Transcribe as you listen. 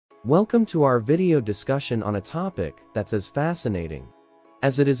Welcome to our video discussion on a topic that's as fascinating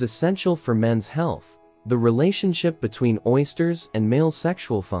as it is essential for men's health, the relationship between oysters and male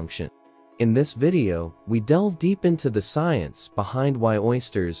sexual function. In this video, we delve deep into the science behind why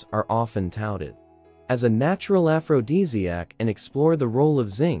oysters are often touted as a natural aphrodisiac and explore the role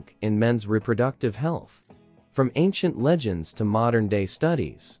of zinc in men's reproductive health. From ancient legends to modern-day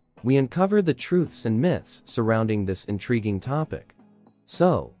studies, we uncover the truths and myths surrounding this intriguing topic.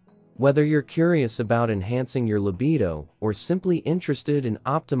 So, whether you're curious about enhancing your libido or simply interested in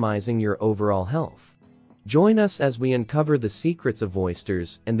optimizing your overall health, join us as we uncover the secrets of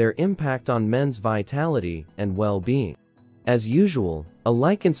oysters and their impact on men's vitality and well-being. As usual, a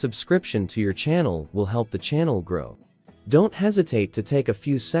like and subscription to your channel will help the channel grow. Don't hesitate to take a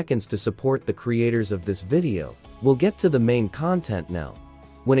few seconds to support the creators of this video. We'll get to the main content now.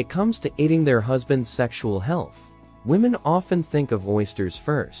 When it comes to aiding their husband's sexual health, women often think of oysters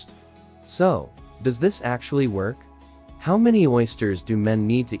first. So, does this actually work? How many oysters do men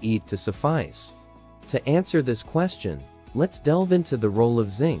need to eat to suffice? To answer this question, let's delve into the role of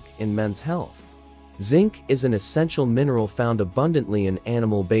zinc in men's health. Zinc is an essential mineral found abundantly in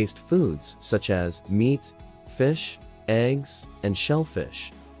animal-based foods such as meat, fish, eggs, and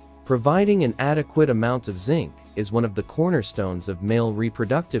shellfish. Providing an adequate amount of zinc is one of the cornerstones of male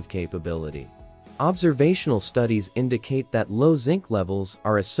reproductive capability. Observational studies indicate that low zinc levels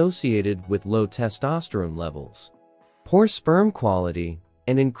are associated with low testosterone levels, poor sperm quality,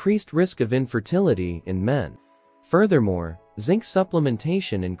 and increased risk of infertility in men. Furthermore, zinc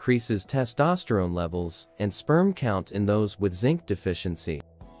supplementation increases testosterone levels and sperm count in those with zinc deficiency.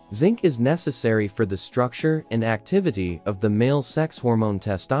 Zinc is necessary for the structure and activity of the male sex hormone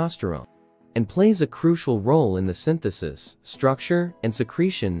testosterone, and plays a crucial role in the synthesis, structure, and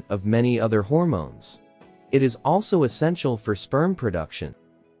secretion of many other hormones. It is also essential for sperm production.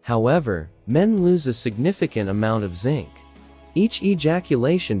 However, men lose a significant amount of zinc. Each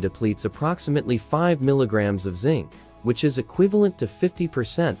ejaculation depletes approximately 5 milligrams of zinc, which is equivalent to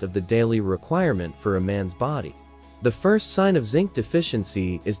 50% of the daily requirement for a man's body. The first sign of zinc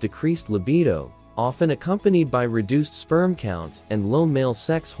deficiency is decreased libido, often accompanied by reduced sperm count and low male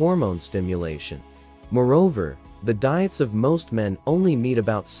sex hormone stimulation. Moreover, the diets of most men only meet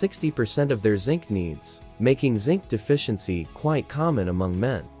about 60% of their zinc needs, making zinc deficiency quite common among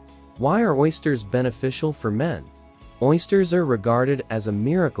men. Why are oysters beneficial for men? Oysters are regarded as a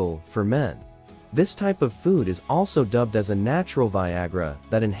miracle for men. This type of food is also dubbed as a natural Viagra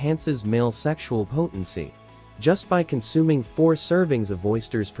that enhances male sexual potency. Just by consuming 4 servings of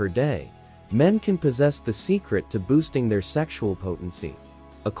oysters per day, men can possess the secret to boosting their sexual potency.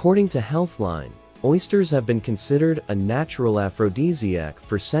 According to Healthline, oysters have been considered a natural aphrodisiac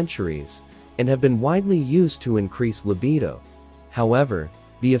for centuries and have been widely used to increase libido. However,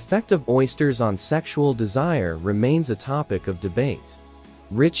 the effect of oysters on sexual desire remains a topic of debate.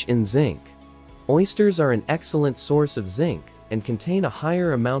 Rich in zinc. Oysters are an excellent source of zinc and contain a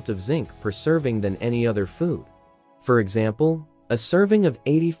higher amount of zinc per serving than any other food. For example, a serving of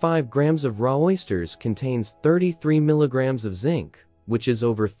 85 grams of raw oysters contains 33 milligrams of zinc, which is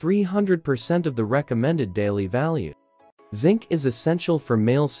over 300% of the recommended daily value. Zinc is essential for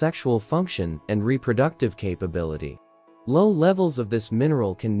male sexual function and reproductive capability. Low levels of this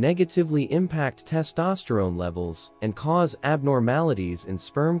mineral can negatively impact testosterone levels and cause abnormalities in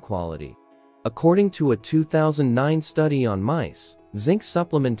sperm quality. According to a 2009 study on mice, zinc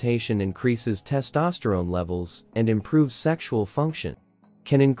supplementation increases testosterone levels and improves sexual function.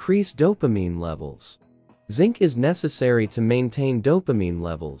 Can increase dopamine levels. Zinc is necessary to maintain dopamine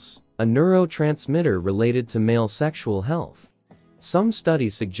levels, a neurotransmitter related to male sexual health. Some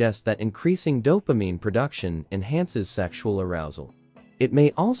studies suggest that increasing dopamine production enhances sexual arousal. It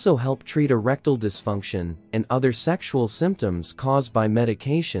may also help treat erectile dysfunction and other sexual symptoms caused by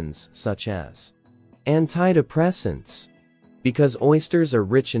medications such as antidepressants. Because oysters are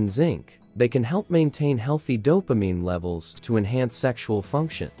rich in zinc, they can help maintain healthy dopamine levels to enhance sexual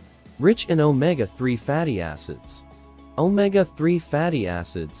function. Rich in omega-3 fatty acids. Omega-3 fatty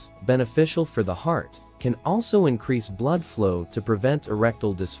acids, beneficial for the heart, can also increase blood flow to prevent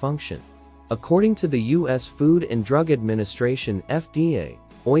erectile dysfunction. According to the U.S. Food and Drug Administration (FDA),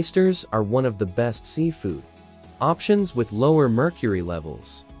 oysters are one of the best seafood options with lower mercury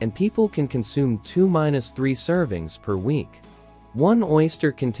levels, and people can consume 2-3 servings per week. One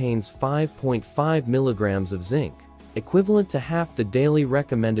oyster contains 5.5 milligrams of zinc, equivalent to half the daily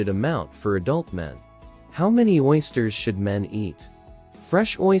recommended amount for adult men. How many oysters should men eat?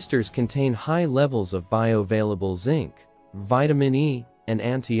 Fresh oysters contain high levels of bioavailable zinc, vitamin E, and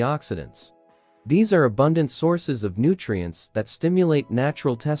antioxidants. These are abundant sources of nutrients that stimulate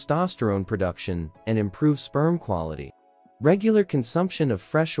natural testosterone production and improve sperm quality. Regular consumption of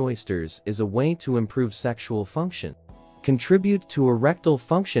fresh oysters is a way to improve sexual function, contribute to erectile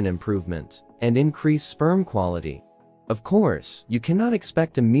function improvement, and increase sperm quality. Of course, you cannot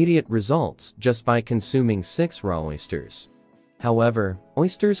expect immediate results just by consuming 6 raw oysters. However,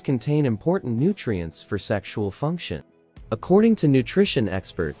 oysters contain important nutrients for sexual function. According to nutrition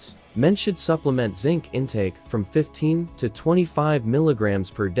experts, men should supplement zinc intake from 15 to 25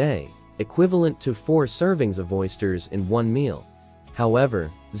 milligrams per day, equivalent to 4 servings of oysters in one meal. However,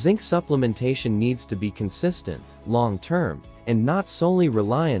 zinc supplementation needs to be consistent, long-term, and not solely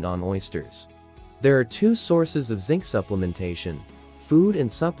reliant on oysters. There are 2 sources of zinc supplementation: food and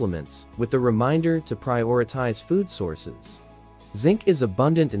supplements, with a reminder to prioritize food sources. Zinc is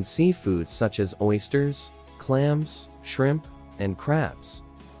abundant in seafoods such as oysters, clams, shrimp, and crabs.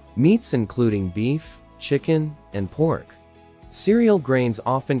 Meats including beef, chicken, and pork. Cereal grains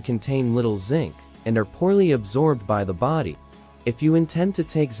often contain little zinc and are poorly absorbed by the body. If you intend to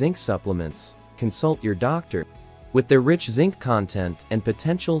take zinc supplements, consult your doctor. With their rich zinc content and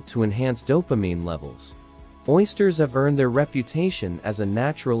potential to enhance dopamine levels, oysters have earned their reputation as a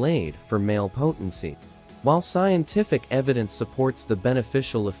natural aid for male potency. While scientific evidence supports the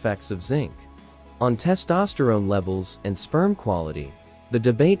beneficial effects of zinc on testosterone levels and sperm quality, the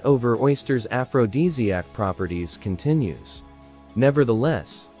debate over oysters' aphrodisiac properties continues.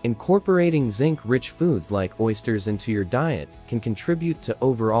 Nevertheless, incorporating zinc-rich foods like oysters into your diet can contribute to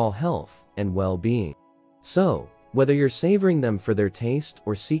overall health and well-being. So, whether you're savoring them for their taste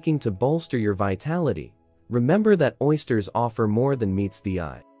or seeking to bolster your vitality, remember that oysters offer more than meets the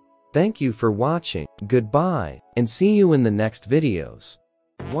eye. Thank you for watching, goodbye, and see you in the next videos.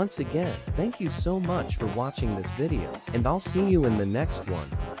 Once again, thank you so much for watching this video, and I'll see you in the next one.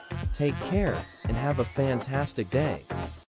 Take care, and have a fantastic day.